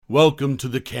Welcome to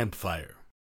the campfire,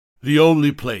 the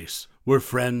only place where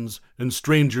friends and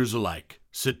strangers alike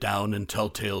sit down and tell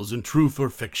tales in truth or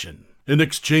fiction, in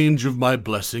exchange of my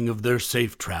blessing of their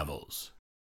safe travels.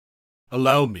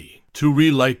 Allow me to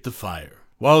relight the fire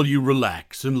while you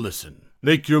relax and listen.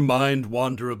 Make your mind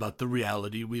wander about the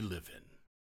reality we live in.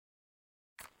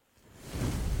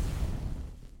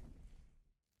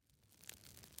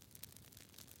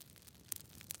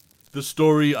 The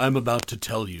story I'm about to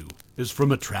tell you is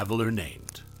from a traveler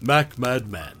named Mac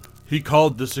Madman. He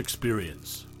called this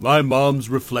experience, "My mom's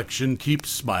reflection keeps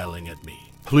smiling at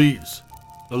me." Please,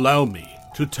 allow me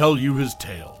to tell you his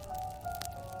tale.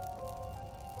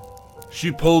 She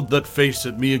pulled that face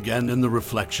at me again in the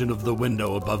reflection of the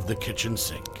window above the kitchen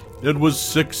sink. It was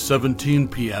 6:17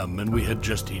 p.m. and we had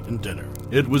just eaten dinner.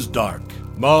 It was dark.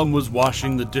 Mom was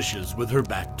washing the dishes with her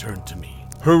back turned to me.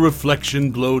 Her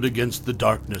reflection glowed against the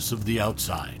darkness of the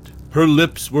outside. Her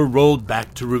lips were rolled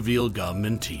back to reveal gum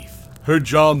and teeth. Her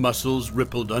jaw muscles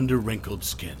rippled under wrinkled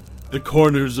skin. The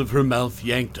corners of her mouth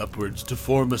yanked upwards to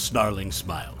form a snarling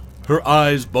smile. Her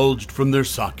eyes bulged from their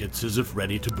sockets as if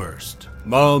ready to burst.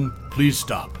 "Mom, please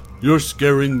stop. You're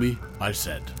scaring me," I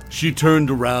said. She turned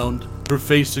around, her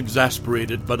face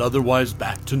exasperated but otherwise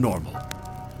back to normal.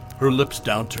 Her lips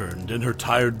downturned and her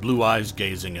tired blue eyes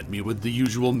gazing at me with the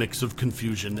usual mix of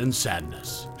confusion and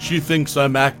sadness. She thinks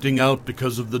I'm acting out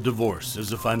because of the divorce,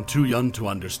 as if I'm too young to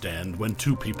understand when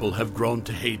two people have grown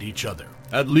to hate each other.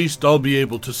 At least I'll be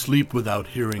able to sleep without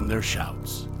hearing their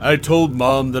shouts. I told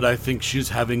Mom that I think she's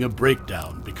having a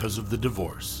breakdown because of the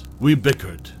divorce. We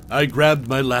bickered. I grabbed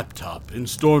my laptop and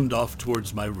stormed off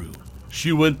towards my room.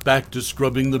 She went back to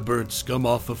scrubbing the burnt scum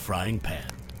off a frying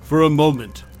pan. For a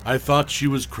moment, I thought she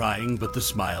was crying, but the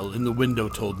smile in the window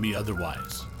told me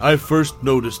otherwise. I first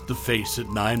noticed the face at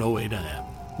 9:08 a.m.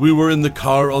 We were in the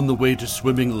car on the way to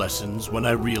swimming lessons when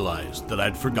I realized that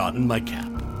I'd forgotten my cap.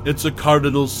 It's a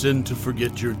cardinal sin to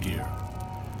forget your gear,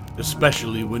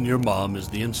 especially when your mom is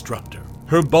the instructor.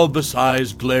 Her bulbous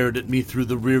eyes glared at me through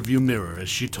the rearview mirror as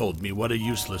she told me what a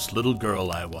useless little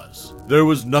girl I was. There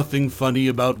was nothing funny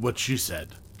about what she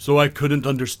said, so I couldn't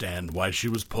understand why she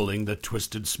was pulling that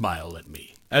twisted smile at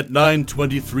me. At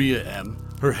 9:23 a.m.,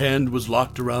 her hand was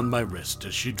locked around my wrist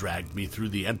as she dragged me through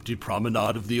the empty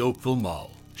promenade of the Oakville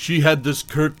Mall. She had this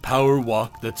curt power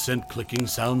walk that sent clicking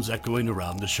sounds echoing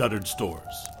around the shuttered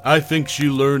stores. I think she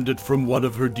learned it from one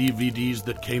of her DVDs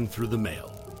that came through the mail.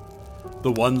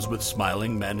 The ones with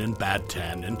smiling men in bad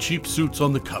tan and cheap suits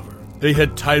on the cover. They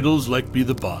had titles like Be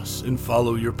the Boss and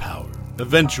Follow Your Power.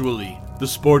 Eventually, the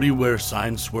sporty wear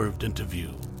sign swerved into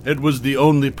view. It was the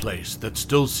only place that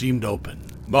still seemed open.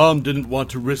 Mom didn't want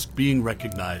to risk being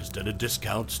recognized at a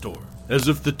discount store, as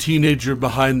if the teenager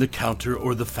behind the counter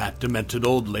or the fat, demented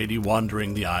old lady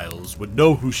wandering the aisles would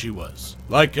know who she was.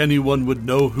 Like anyone would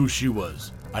know who she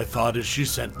was, I thought as she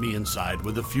sent me inside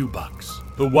with a few bucks.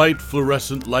 The white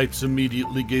fluorescent lights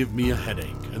immediately gave me a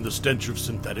headache, and the stench of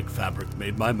synthetic fabric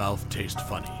made my mouth taste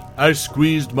funny. I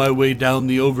squeezed my way down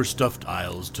the overstuffed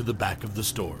aisles to the back of the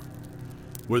store,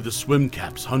 where the swim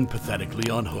caps hung pathetically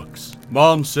on hooks.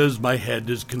 Mom says my head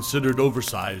is considered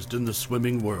oversized in the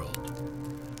swimming world,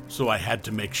 so I had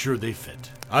to make sure they fit.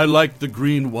 I liked the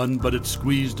green one, but it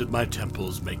squeezed at my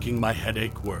temples, making my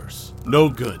headache worse. No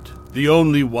good. The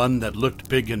only one that looked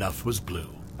big enough was blue.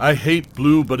 I hate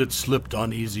blue, but it slipped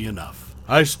on easy enough.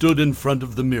 I stood in front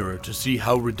of the mirror to see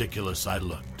how ridiculous I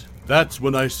looked. That's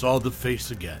when I saw the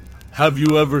face again. Have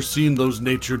you ever seen those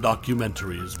nature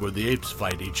documentaries where the apes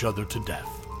fight each other to death?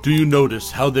 Do you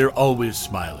notice how they're always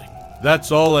smiling?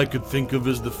 That's all I could think of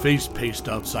as the face paste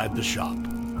outside the shop,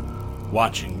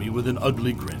 watching me with an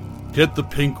ugly grin. "Get the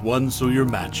pink one so you're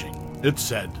matching," it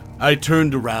said. I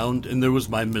turned around and there was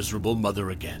my miserable mother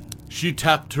again. She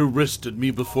tapped her wrist at me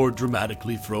before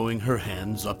dramatically throwing her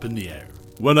hands up in the air.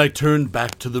 When I turned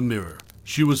back to the mirror,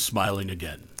 she was smiling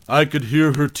again. I could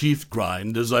hear her teeth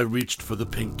grind as I reached for the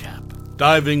pink cap.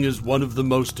 Diving is one of the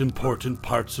most important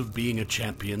parts of being a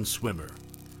champion swimmer,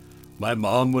 my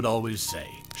mom would always say.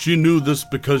 She knew this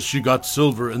because she got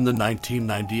silver in the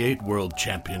 1998 World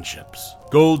Championships,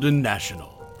 gold in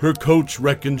national. Her coach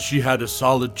reckoned she had a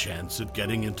solid chance at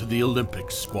getting into the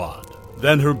Olympics squad.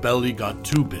 Then her belly got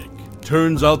too big.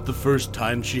 Turns out the first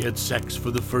time she had sex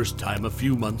for the first time a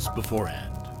few months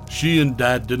beforehand. She and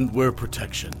Dad didn't wear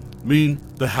protection.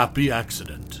 The happy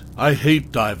accident. I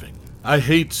hate diving. I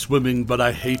hate swimming, but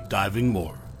I hate diving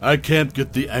more. I can't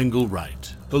get the angle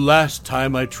right. The last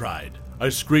time I tried, I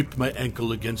scraped my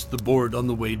ankle against the board on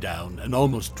the way down and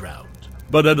almost drowned.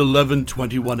 But at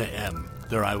 11:21 a.m.,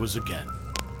 there I was again,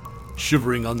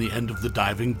 shivering on the end of the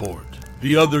diving board.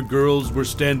 The other girls were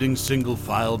standing single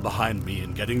file behind me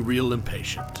and getting real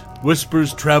impatient.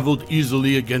 Whispers traveled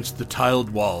easily against the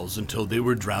tiled walls until they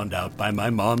were drowned out by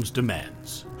my mom's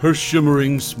demands. Her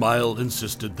shimmering smile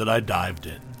insisted that I dived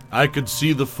in. I could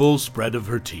see the full spread of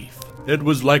her teeth. It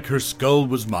was like her skull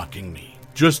was mocking me.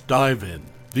 Just dive in.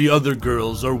 The other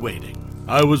girls are waiting.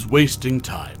 I was wasting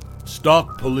time.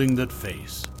 Stop pulling that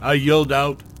face. I yelled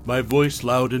out, my voice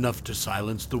loud enough to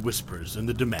silence the whispers and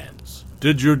the demands.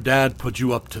 Did your dad put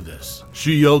you up to this?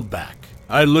 She yelled back.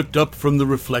 I looked up from the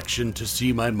reflection to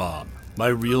see my mom, my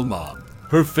real mom.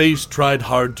 Her face tried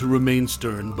hard to remain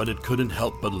stern, but it couldn't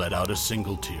help but let out a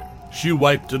single tear. She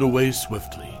wiped it away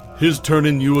swiftly. He's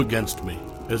turning you against me,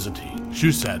 isn't he?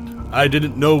 She said. I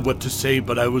didn't know what to say,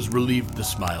 but I was relieved the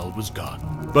smile was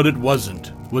gone. But it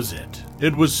wasn't, was it?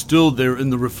 It was still there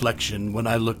in the reflection when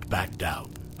I looked back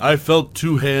down. I felt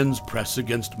 2 hands press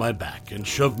against my back and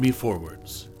shove me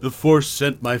forwards. The force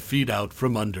sent my feet out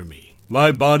from under me.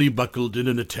 My body buckled in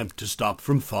an attempt to stop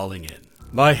from falling in.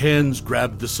 My hands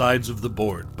grabbed the sides of the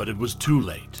board, but it was too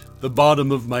late. The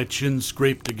bottom of my chin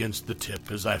scraped against the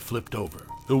tip as I flipped over.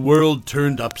 The world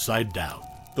turned upside down.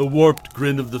 The warped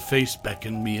grin of the face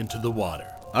beckoned me into the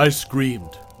water. I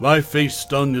screamed. My face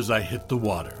stung as I hit the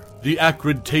water. The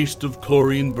acrid taste of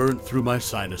chlorine burnt through my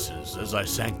sinuses as I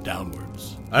sank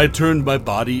downwards. I turned my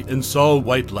body and saw a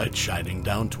white light shining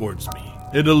down towards me.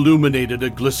 It illuminated a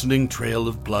glistening trail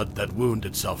of blood that wound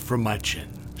itself from my chin.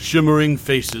 Shimmering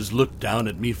faces looked down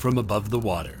at me from above the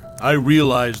water. I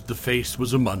realized the face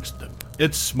was amongst them.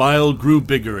 Its smile grew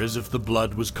bigger as if the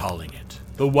blood was calling it.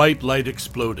 The white light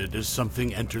exploded as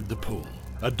something entered the pool.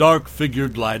 A dark figure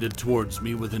glided towards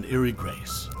me with an eerie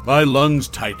grace. My lungs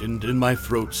tightened and my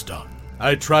throat stung.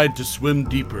 I tried to swim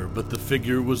deeper, but the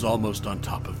figure was almost on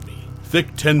top of me.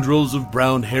 Thick tendrils of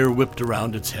brown hair whipped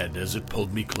around its head as it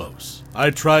pulled me close. I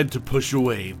tried to push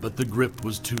away, but the grip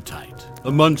was too tight.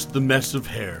 Amongst the mess of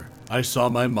hair, I saw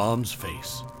my mom's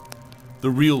face. The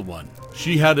real one.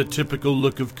 She had a typical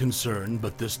look of concern,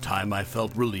 but this time I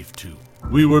felt relief too.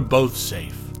 We were both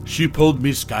safe. She pulled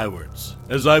me skywards.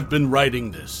 As I've been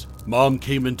writing this, Mom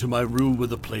came into my room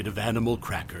with a plate of animal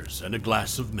crackers and a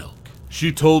glass of milk.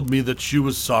 She told me that she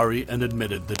was sorry and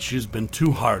admitted that she's been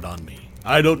too hard on me.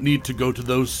 I don't need to go to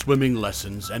those swimming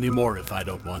lessons anymore if I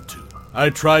don't want to. I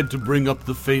tried to bring up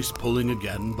the face pulling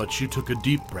again, but she took a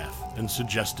deep breath and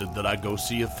suggested that I go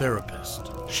see a therapist.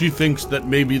 She thinks that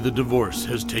maybe the divorce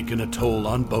has taken a toll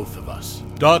on both of us. ...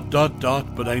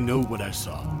 But I know what I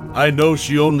saw. I know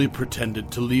she only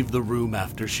pretended to leave the room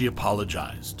after she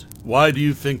apologized. Why do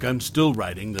you think I'm still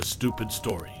writing this stupid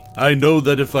story? I know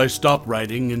that if I stop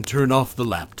writing and turn off the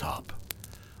laptop,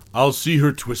 I'll see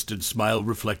her twisted smile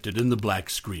reflected in the black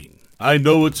screen. I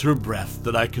know it's her breath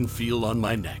that I can feel on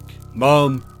my neck.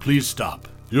 Mom, please stop.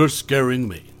 You're scaring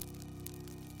me.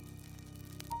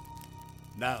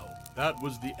 Now, that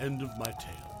was the end of my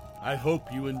tale. I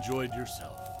hope you enjoyed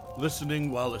yourself,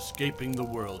 listening while escaping the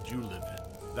world you live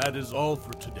in. That is all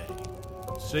for today.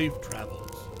 Safe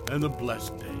travels and a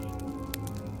blessed day.